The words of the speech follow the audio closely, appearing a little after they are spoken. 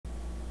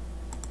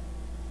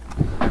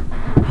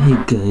Hey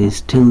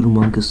guys,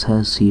 Umongus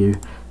has here,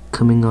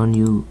 coming on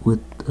you with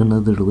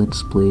another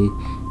Let's Play,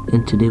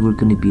 and today we're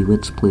going to be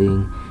Let's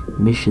Playing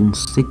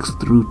missions 6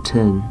 through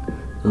 10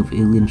 of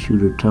Alien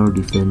Shooter Tower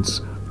Defense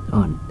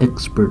on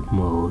Expert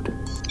Mode.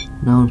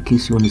 Now in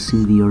case you want to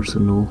see the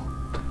arsenal,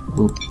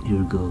 well,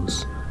 here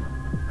goes.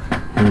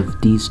 I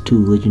have these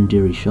two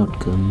legendary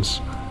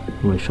shotguns.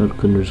 My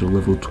shotgunners are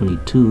level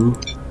 22.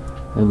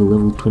 I have a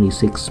level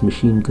 26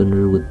 machine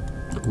gunner with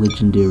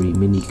legendary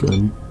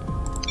minigun.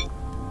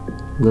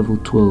 Level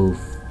 12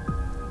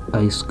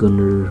 ice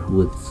gunner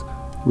with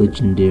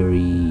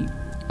legendary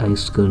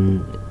ice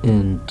gun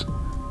and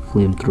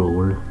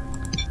flamethrower.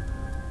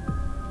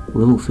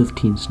 Level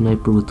 15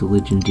 sniper with the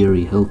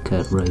legendary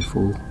Hellcat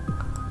rifle.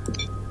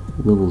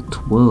 Level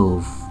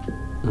 12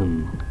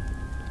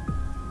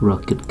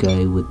 rocket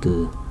guy with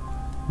the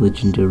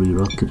legendary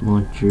rocket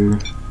launcher.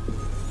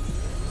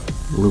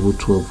 Level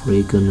 12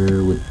 ray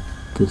gunner with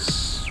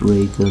this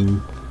ray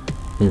gun,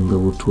 and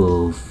level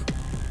 12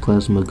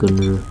 plasma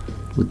gunner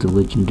with the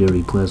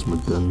legendary plasma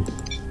gun,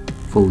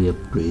 fully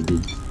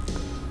upgraded.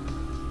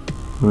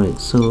 Alright,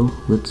 so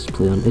let's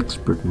play on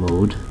expert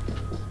mode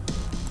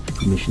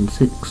for mission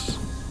 6.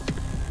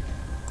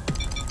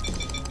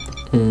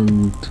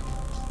 And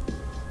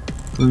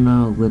for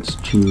now, let's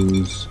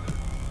choose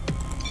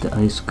the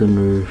ice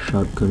gunner,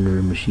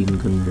 shotgunner, machine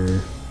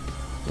gunner,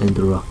 and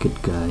the rocket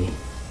guy.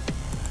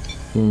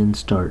 And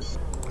start.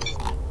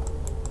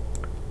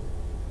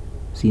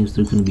 Seems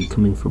they're going to be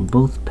coming from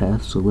both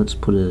paths, so let's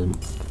put a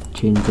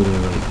chain gunner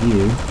right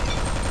here.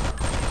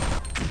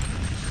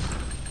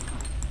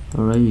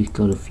 Alright, we've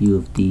got a few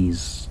of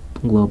these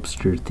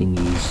lobster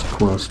thingies,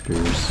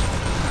 clusters.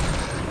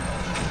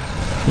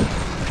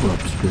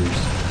 Lobsters.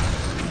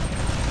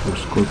 Or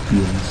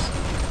scorpions.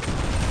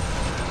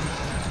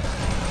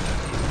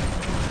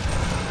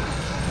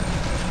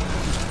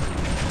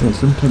 Yeah,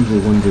 sometimes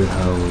I wonder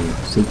how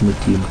Sigma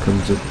Team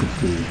comes up with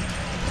the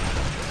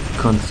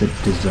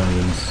concept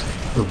designs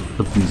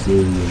of these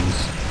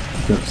aliens.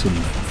 We've got some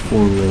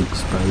four-leg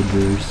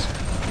spiders,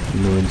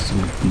 and some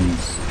of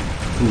these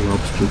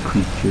lobster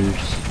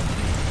creatures,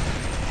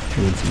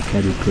 and some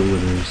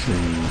caterpillars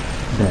and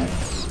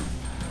bats.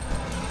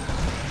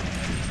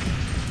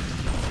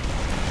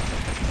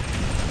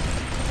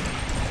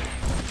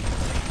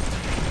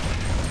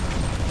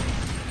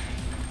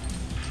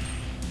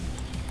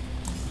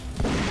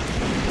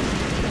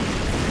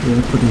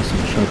 We're putting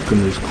some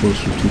shotgunners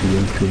closer to the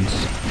entrance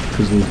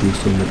because they do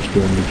so much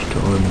damage to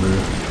armor.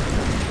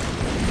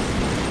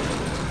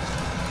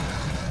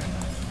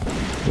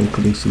 And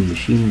putting some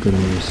machine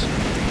gunners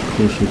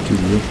closer to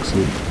the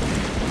exit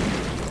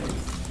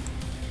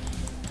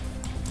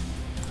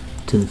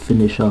to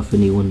finish off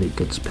anyone that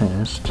gets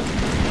past.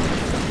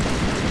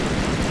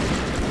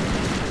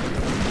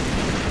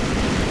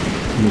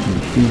 Make a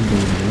machine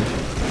gunner,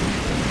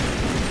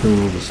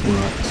 fill all the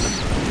slots.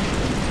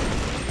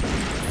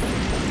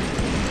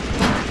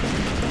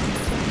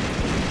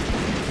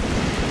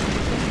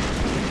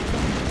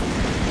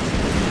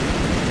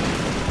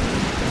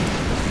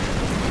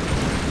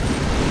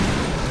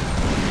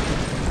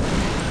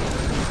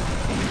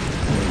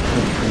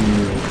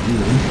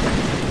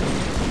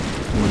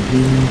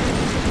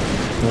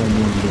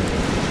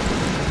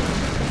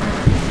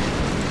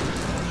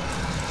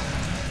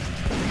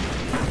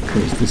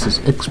 Because this is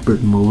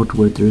expert mode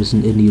where there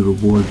isn't any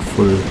reward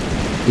for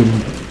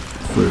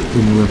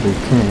in-level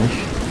cash,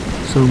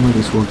 so might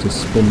as well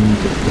just spend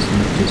as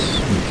much as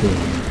we can.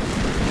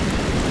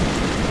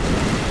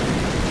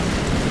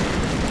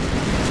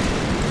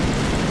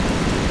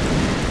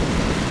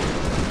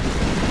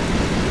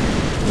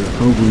 We're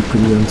probably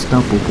pretty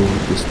unstoppable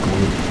at this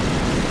point.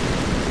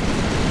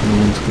 No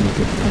one's gonna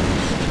get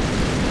past.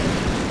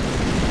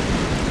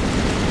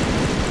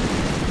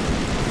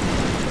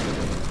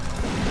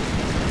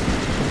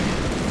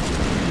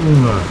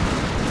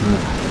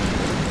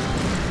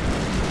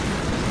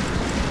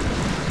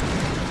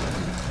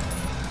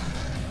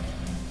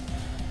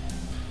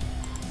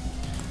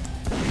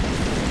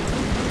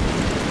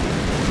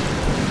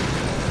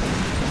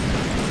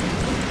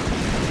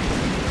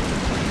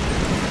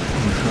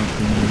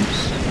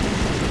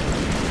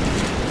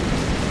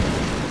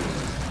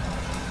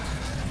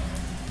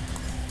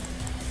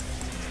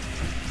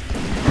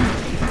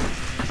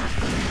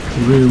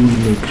 Really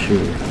make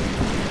sure,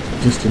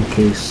 just in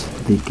case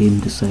the game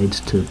decides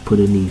to put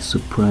any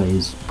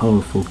surprise,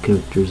 powerful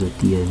characters at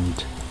the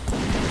end.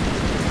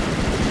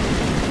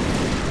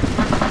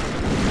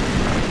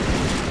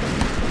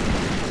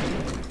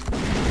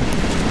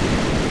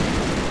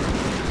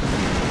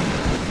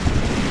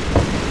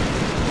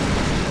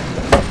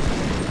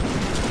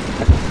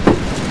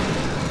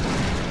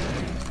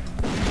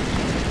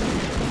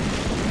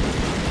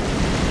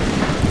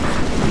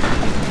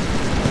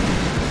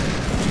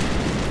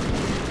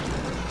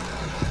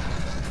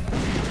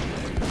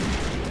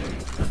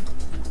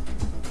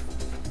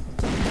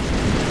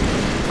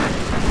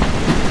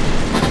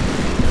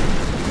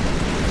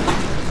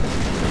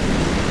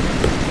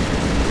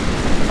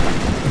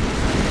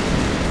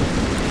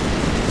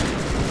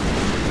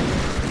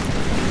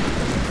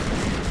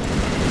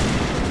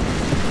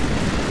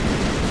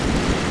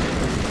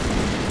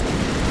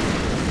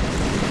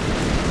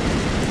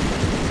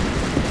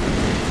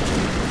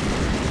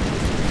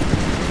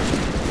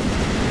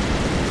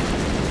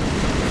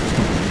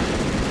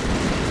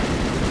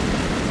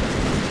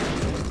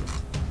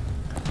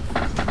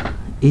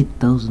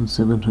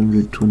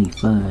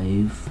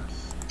 8,725.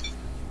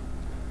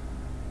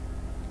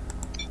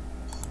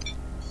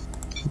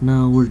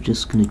 Now we're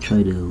just gonna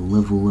try to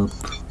level up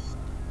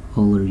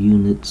all our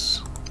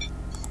units.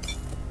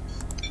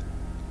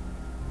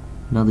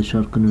 Now the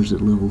shotgunner's at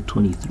level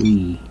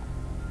 23.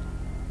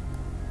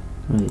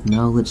 Right,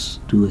 now let's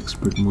do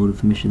expert mode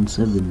of mission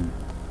 7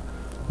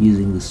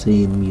 using the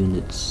same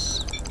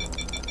units.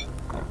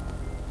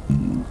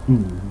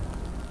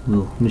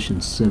 Well,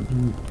 mission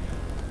 7.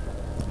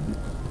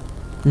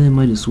 I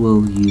might as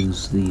well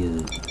use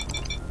the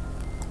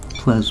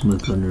plasma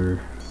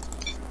gunner.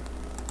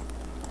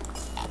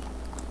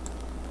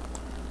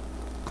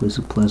 Place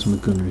a plasma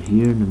gunner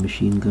here and a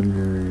machine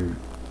gunner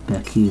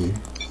back here.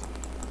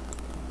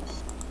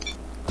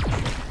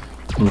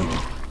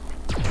 Oh.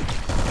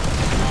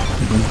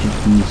 A bunch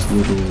of these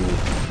little...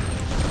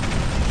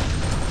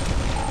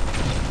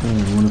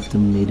 and one of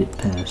them made it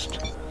past.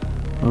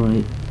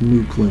 Alright,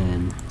 new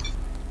plan.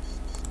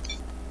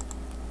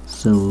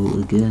 So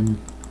again,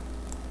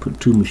 put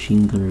 2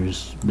 machine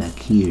gunners back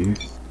here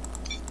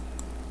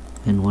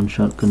and 1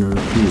 shotgunner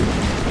up here.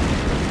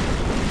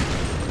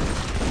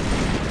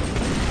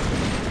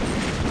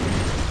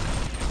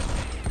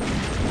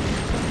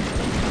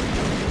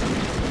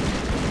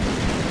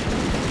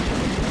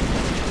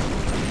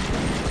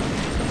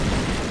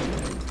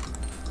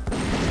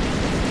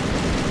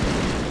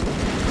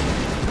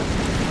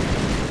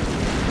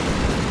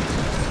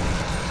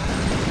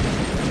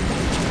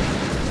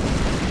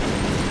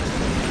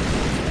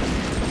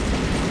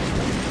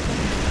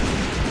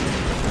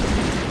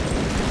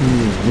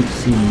 It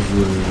seems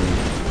we're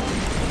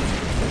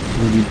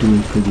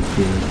doing pretty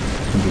good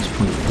at this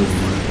point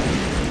forward.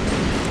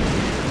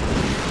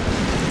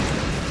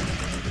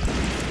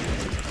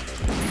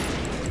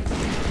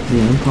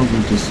 Yeah, I'm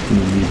probably just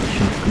gonna need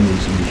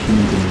shotgunners and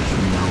machine gunners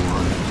from now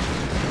on.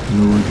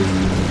 No other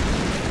unit.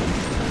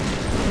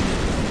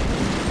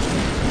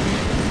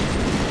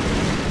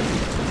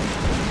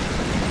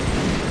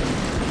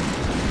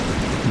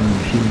 Now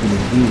machine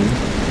gunner here,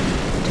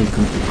 take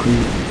out the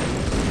crate.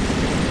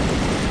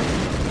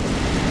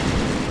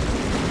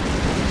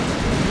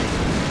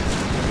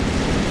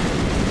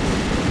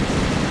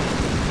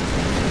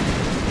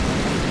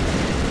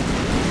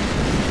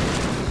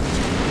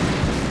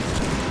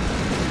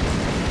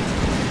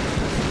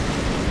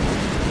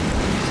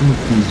 Some of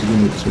these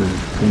units are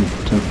kind of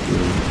tough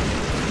though.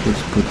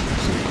 Let's put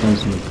some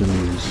plasma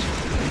gunners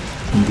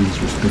in these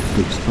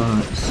respective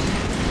spots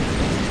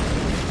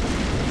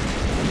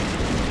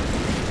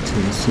to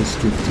assist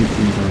with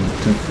taking down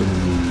tough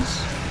enemies.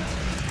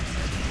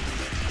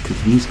 Because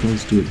these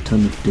guys do a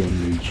ton of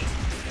damage.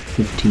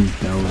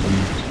 15,000.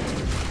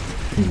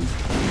 And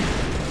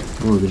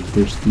oh,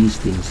 there's these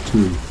things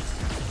too.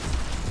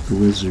 The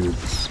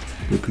lizards.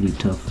 They're pretty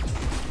tough.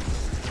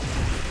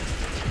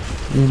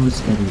 And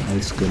let's add an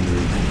ice gunner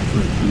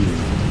right here.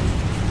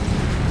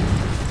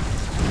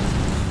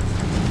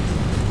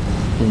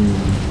 And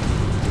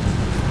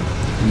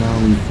now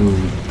we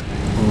filled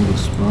all the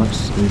spots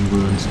and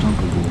we're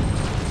unstoppable.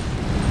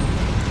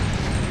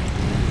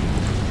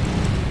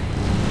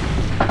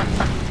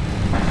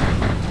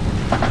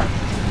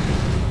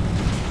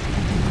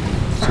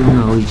 So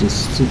now we just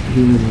sit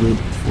here and wait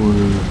for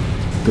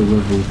the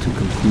level to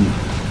complete.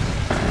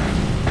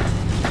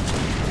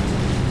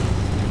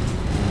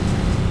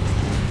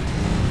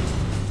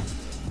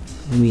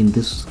 I mean,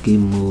 this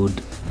game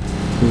mode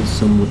is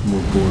somewhat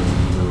more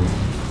boring though,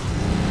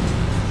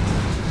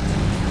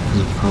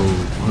 because of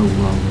how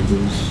long it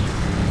is.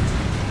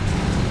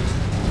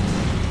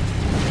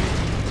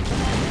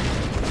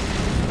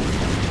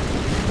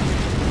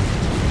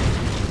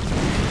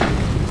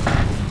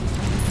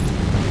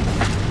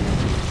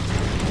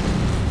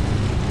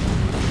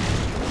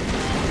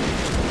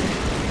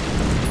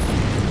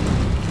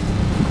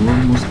 We're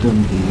almost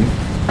done here.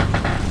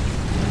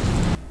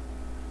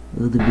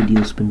 The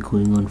video's been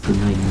going on for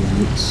 9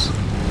 minutes.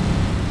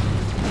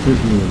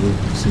 Certainly,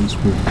 since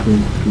we're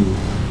going through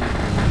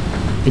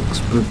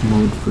expert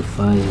mode for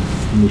 5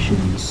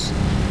 missions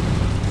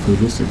for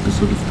this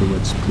episode of the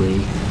Let's Play,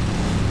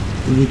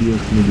 the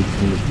video's gonna be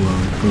kind of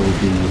long,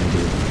 probably in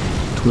the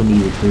 20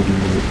 to 30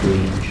 minute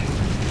range,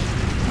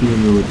 even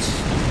though it's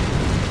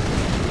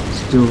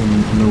still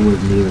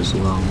nowhere near as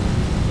long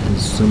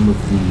as some of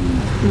the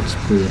Let's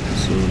Play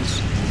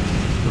episodes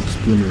of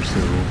Splinter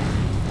Cell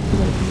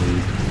that I've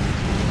made.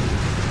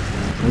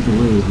 By the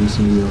way,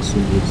 recently I also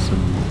made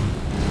some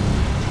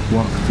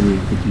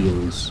walkthrough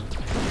videos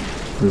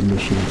for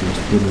missions in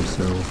Splinter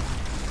Cell.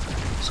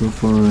 So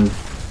far I've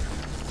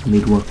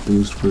made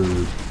walkthroughs for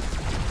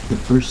the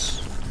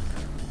first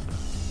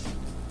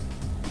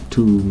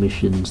 2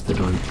 missions that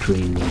aren't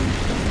training.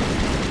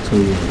 So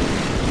yeah,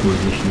 for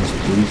missions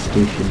Police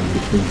Station and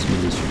Defense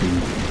Ministry.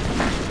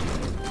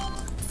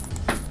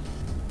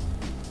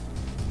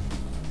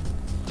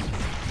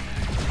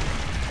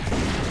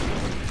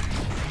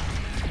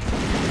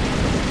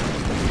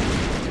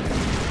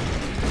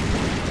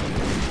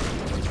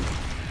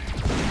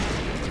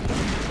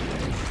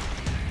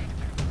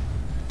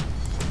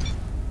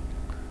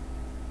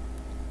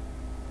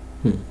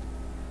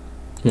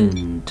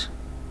 And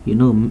you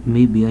know,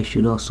 maybe I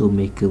should also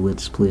make a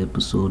let's play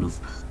episode of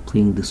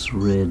playing this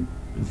red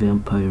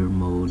vampire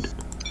mode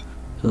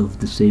of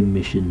the same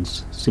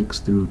missions 6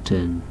 through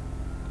 10.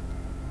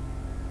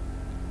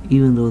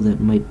 Even though that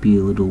might be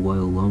a little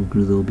while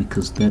longer though,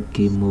 because that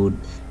game mode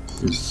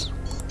is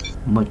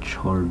much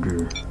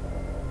harder.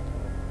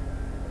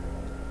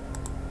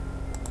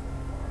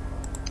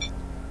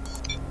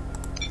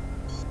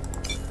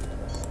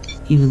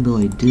 Even though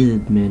I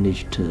did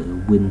manage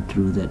to win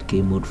through that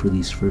game mode for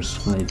these first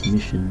 5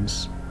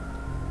 missions.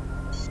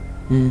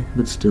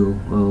 But still,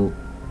 I'll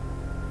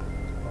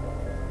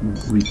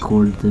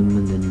record them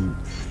and then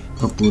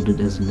upload it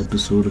as an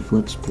episode of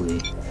Let's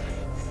Play.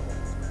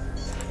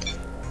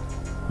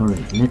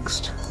 Alright,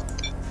 next,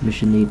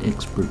 Mission 8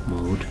 Expert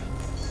Mode.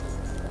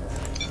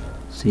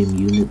 Same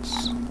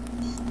units.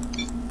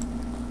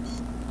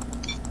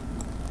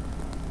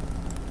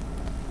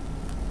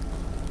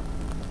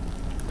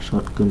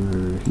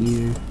 Shotgunner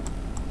here.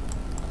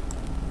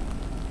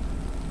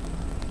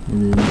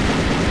 And then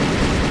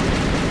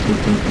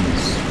take out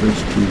these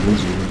first 2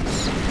 wizards.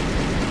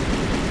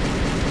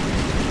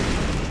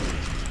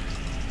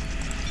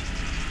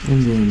 And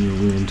then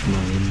you'll land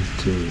mine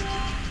to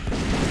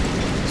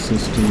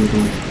assist a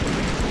little.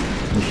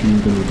 Machine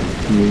gun over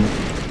here.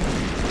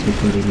 Take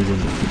out anyone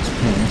that gets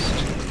past.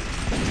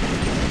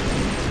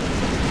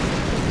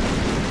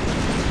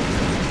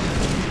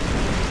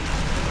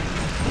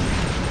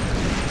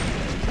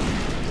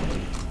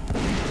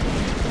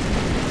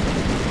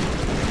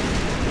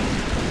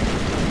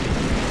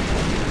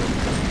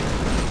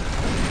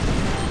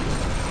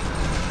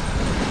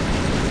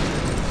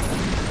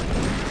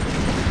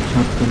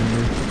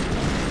 Shotgunner.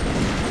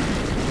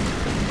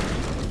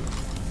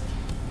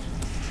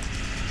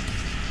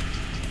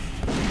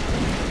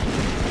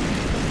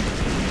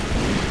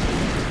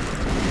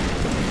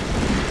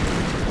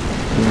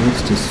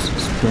 Let's just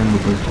spam a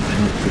bunch of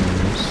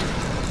shotgunners.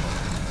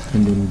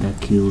 And then back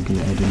here we're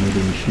gonna add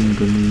another machine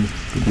gunner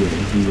to be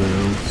everywhere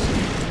else.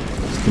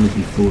 It's gonna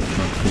be full of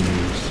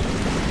shotgunners.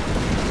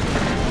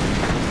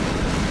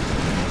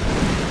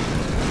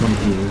 From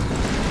here,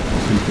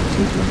 so you can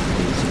take out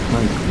the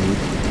supply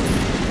crate.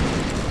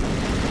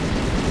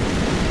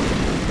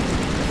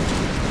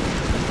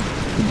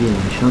 Again,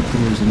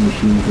 shotgunners and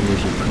machine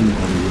gunners are pretty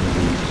high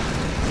leveled.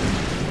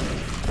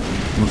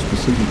 More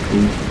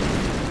specifically,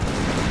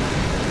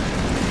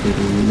 for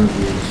the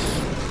levels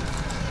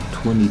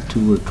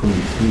 22 or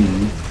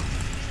 23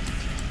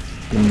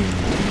 and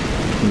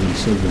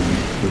 27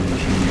 for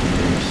machine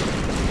gunners.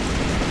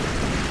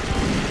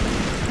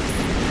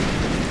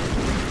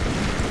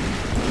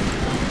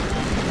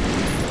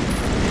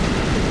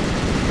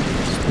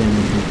 Spam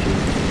a bunch of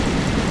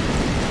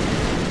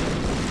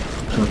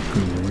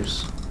shotgunners.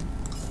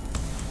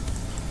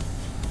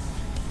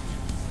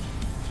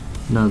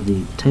 Now the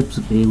types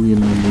of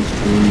alien I'm most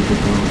worried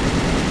about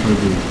are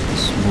the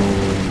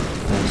small,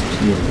 fast,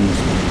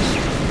 these ones.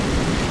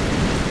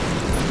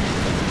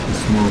 The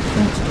small,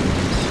 fast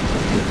ones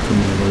that come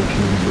in large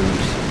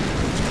numbers.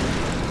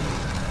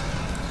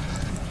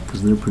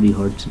 Because they're pretty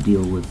hard to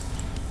deal with.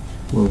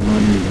 Well,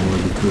 not anymore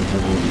because I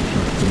have all the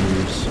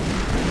shotgunners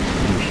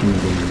and machine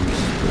gunners,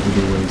 but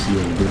otherwise,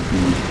 yeah, they'd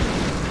be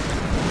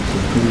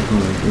some pretty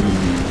hard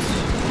enemies.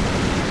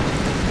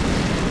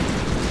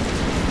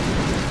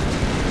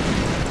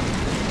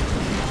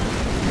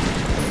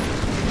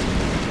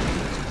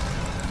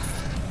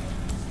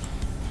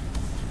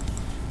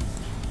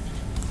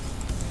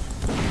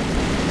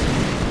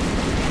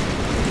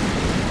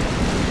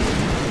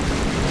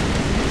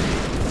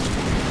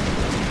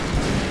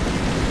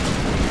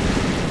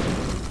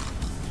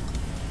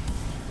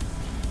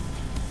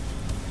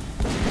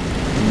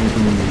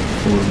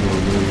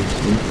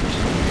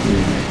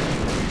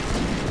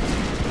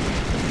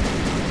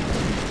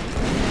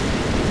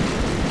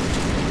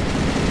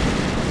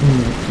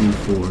 Actually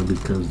 4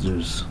 because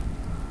there's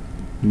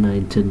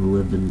 9, 10,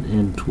 11,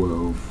 and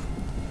 12.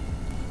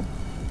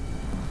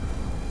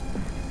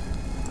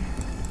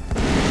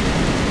 But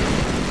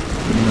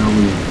now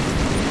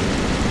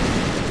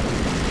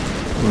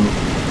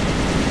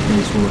might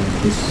as well have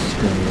this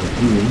guy right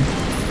here.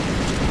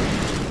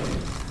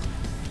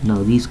 Now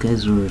these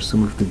guys are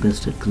some of the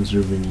best at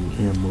conserving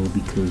ammo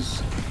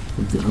because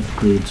of the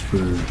upgrades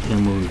for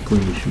ammo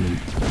replenishment.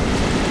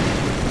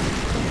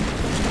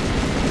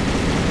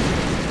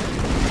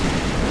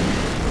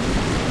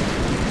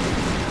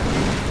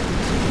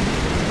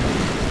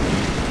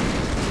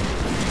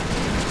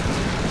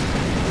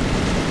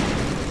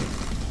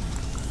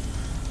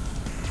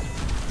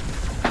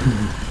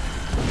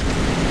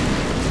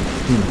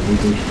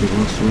 Maybe I should have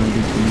also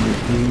added some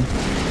right here.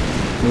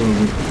 Or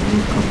with the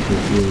helicopter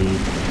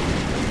blade,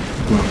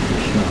 block the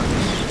shots.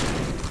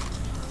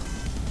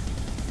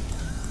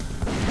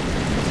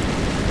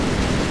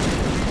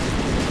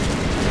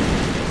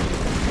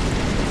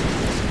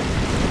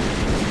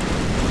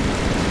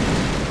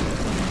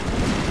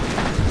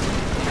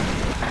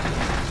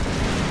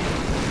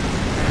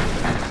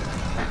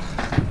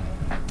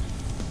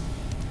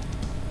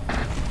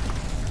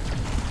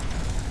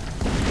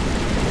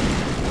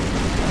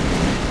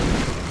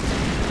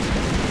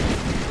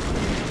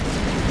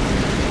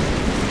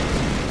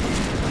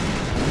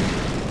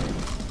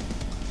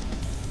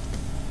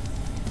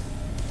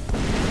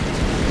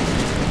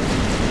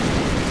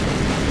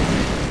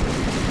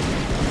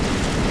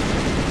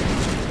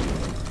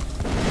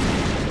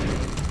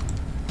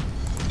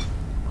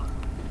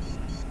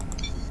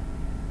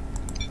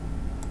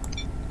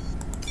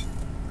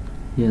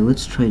 Yeah,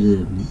 let's try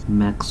to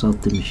max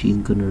out the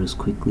machine gunner as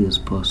quickly as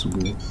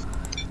possible.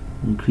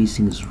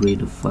 Increasing his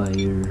rate of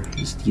fire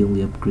is the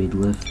only upgrade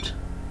left.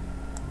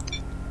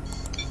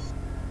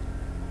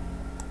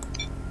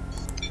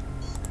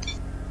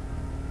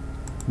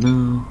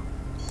 Now,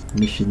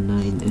 Mission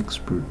 9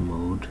 Expert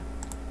Mode.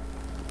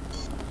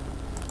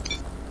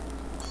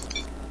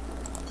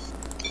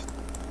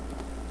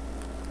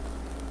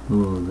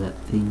 Oh, that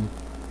thing.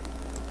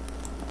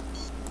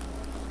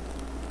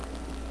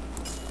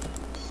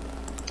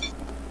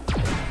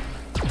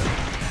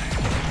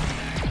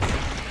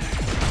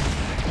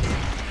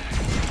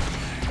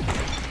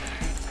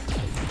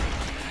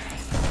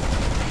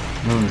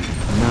 Alright,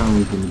 now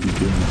we're gonna be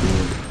doing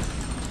good.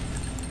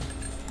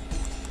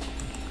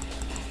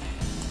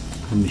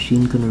 A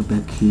machine gunner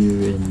back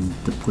here and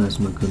the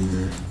plasma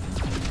gunner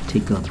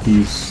take out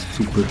these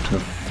super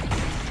tough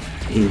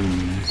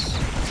aliens.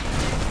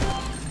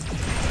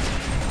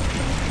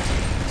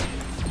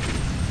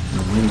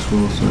 Now might as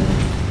well also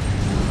add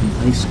an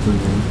ice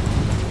gunner,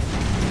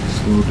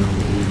 slow down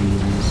the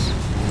aliens.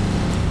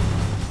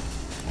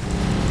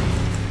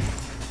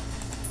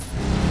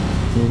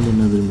 And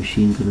another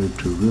machine gunner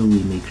to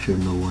really make sure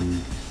no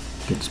one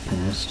gets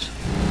past.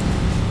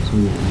 So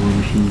we have more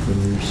machine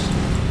gunners.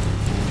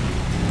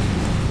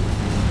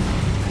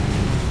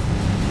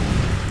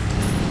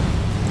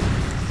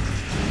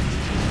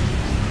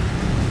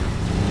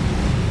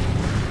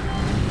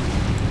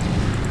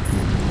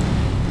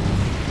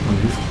 Oh,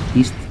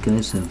 these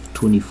guys have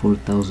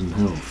 24,000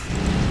 health.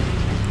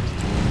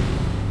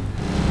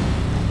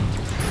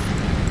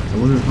 I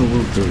wonder how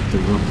well the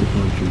rocket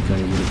launcher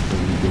guy would have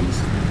done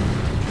against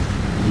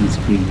these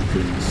green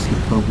things. He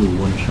probably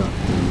one-shot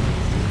them.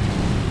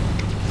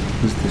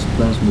 Because this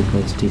plasma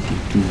guy's taking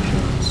 2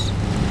 shots.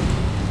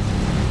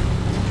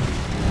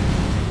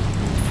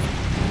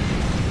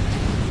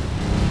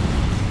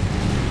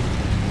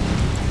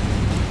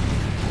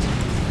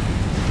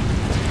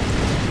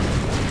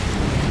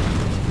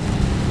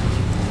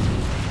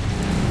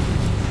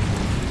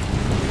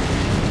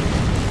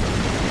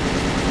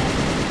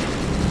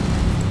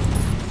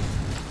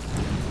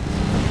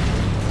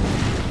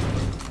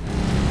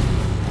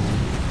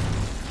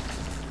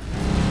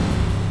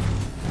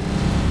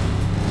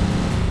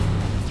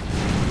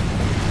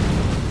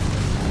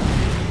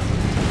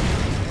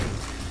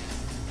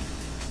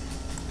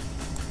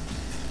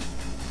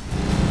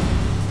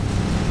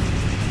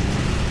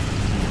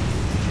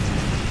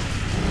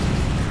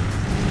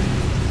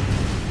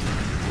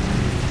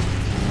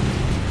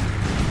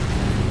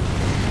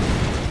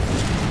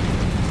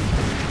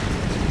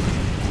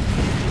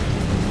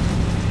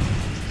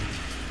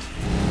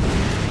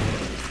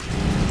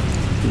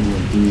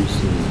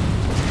 These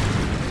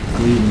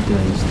green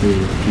guys, they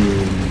appear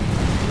in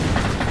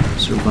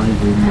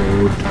survival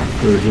mode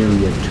for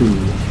area 2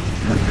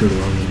 after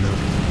long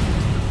enough.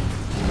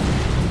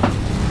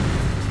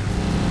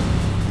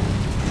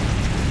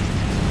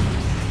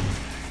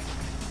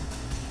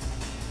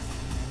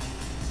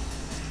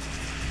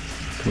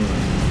 Come on.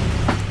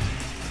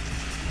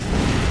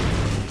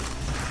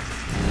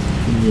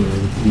 Yeah,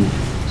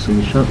 so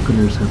the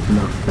shotgunners have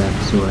knockback,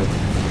 so I've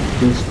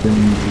placed them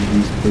in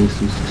these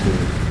places to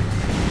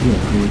I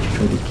want to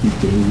try to keep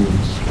the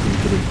aliens from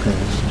getting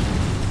past.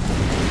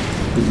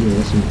 But yeah,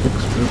 as an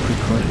extra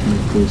precaution, I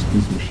placed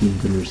these machine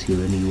gunners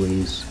here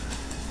anyways,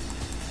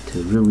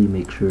 to really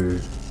make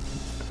sure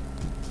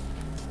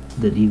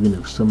that even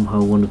if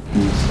somehow one of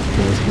these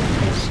guys get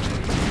past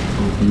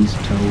all these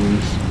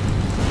towers,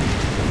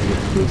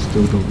 that they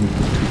still don't make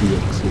it to the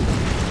exit.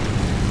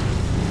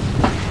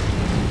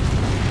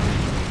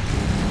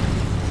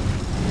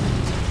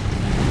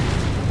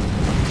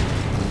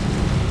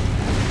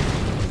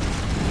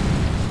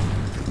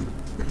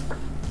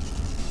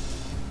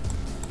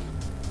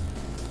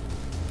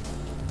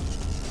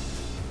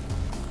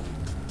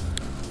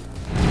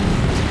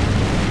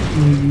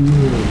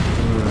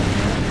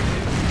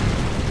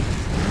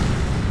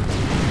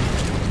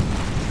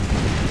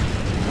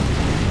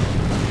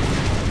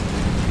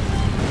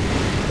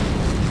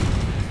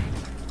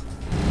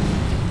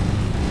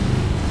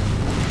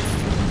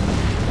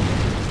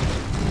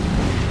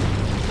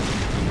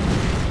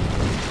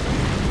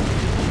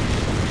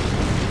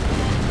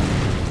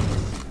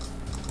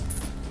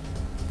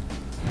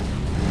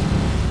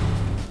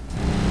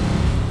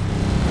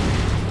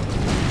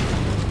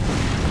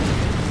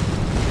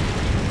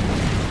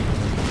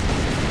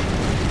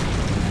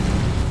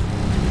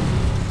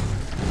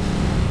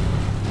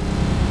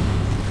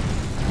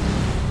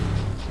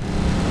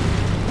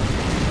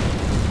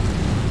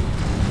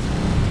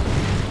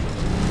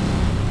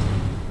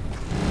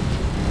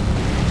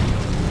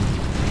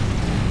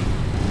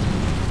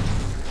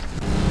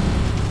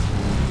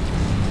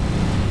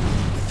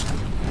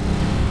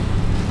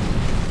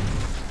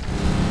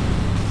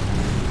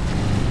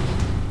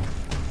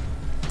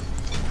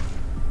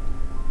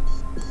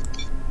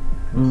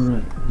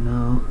 Alright,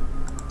 now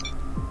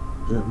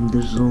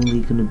there's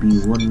only gonna be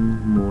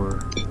one more.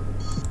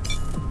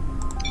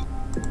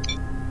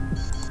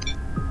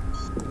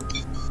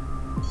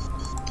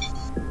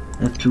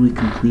 After we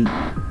complete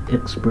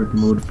expert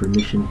mode for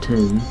mission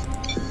 10,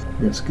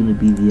 that's gonna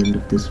be the end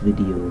of this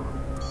video.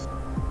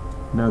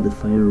 Now the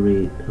fire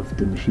rate of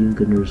the machine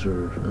gunners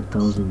are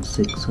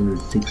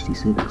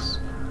 1,666.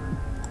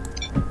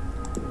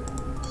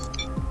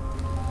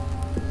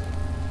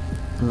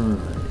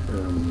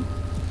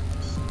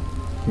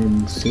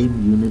 And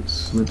same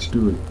units, let's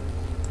do it.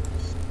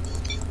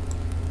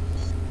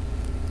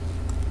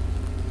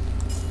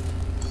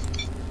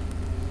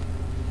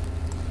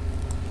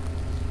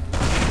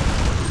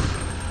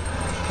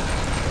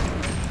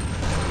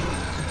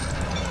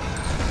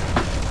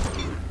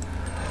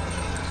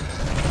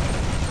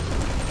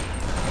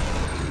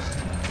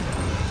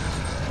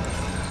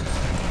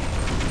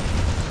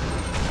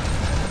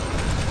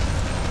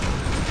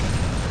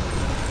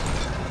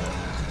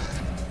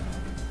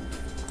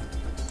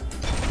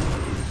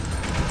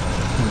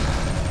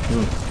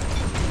 Oh,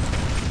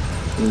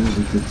 that was a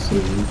good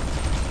save.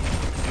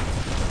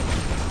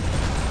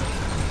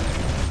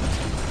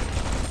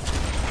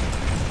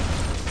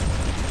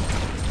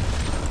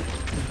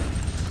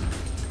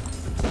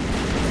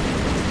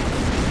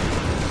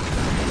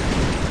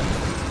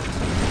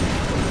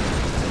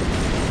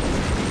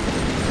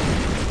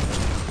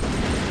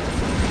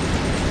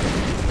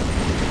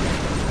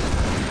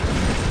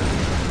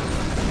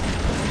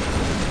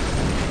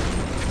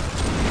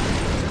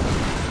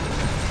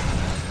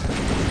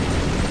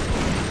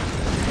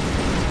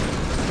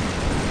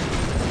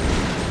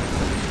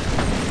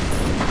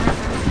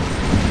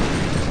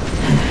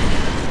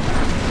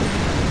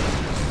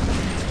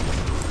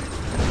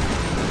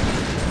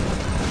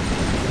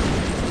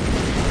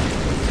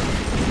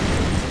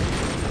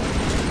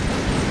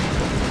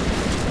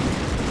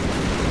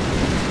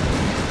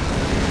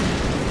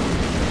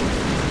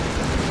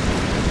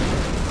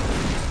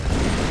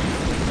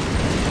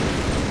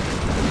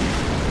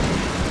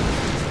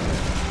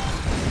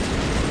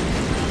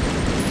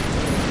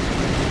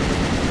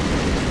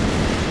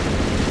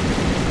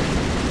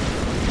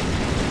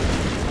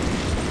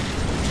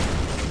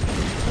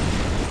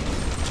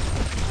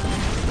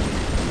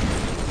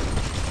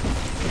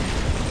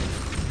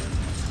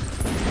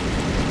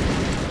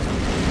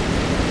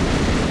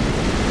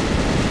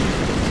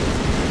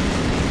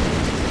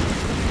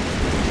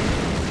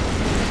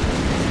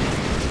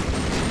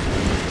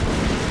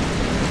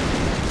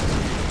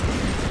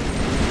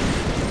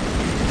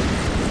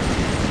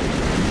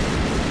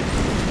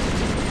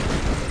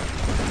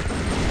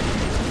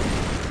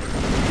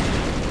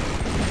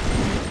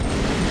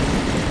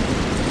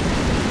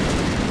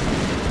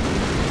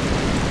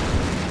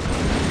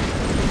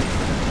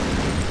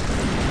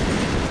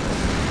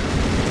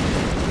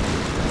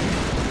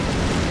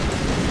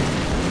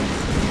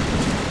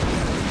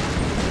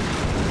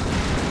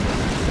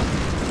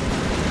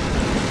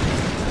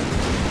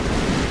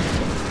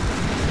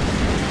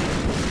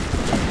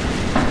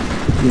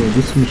 Yeah,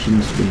 this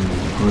mission's been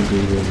harder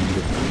than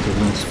the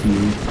last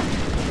few.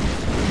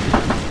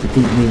 I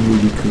think mainly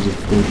because of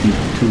there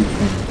being 2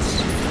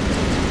 paths.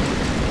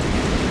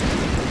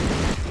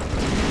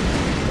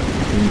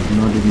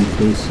 And not any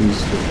places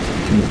that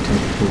can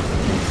attack both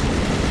paths.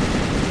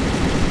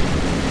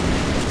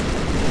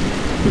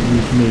 But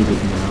we've made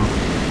it now.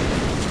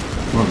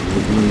 Wow, what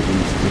are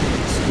these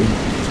things?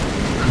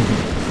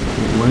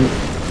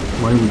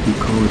 Why would you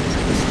call it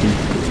a stink?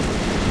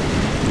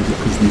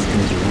 Because these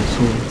guys are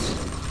assholes?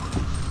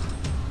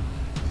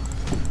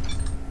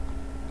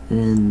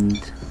 And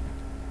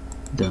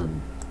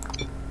done.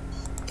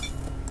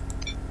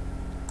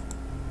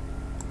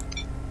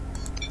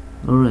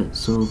 Alright,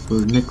 so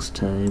for next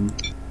time,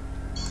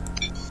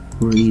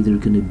 we're either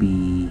gonna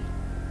be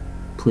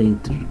playing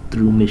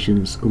through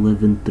missions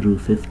 11 through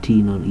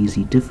 15 on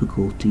easy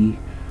difficulty,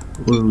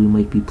 or we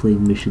might be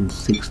playing missions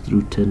 6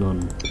 through 10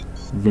 on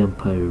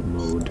vampire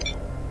mode.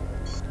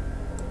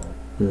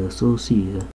 So see ya.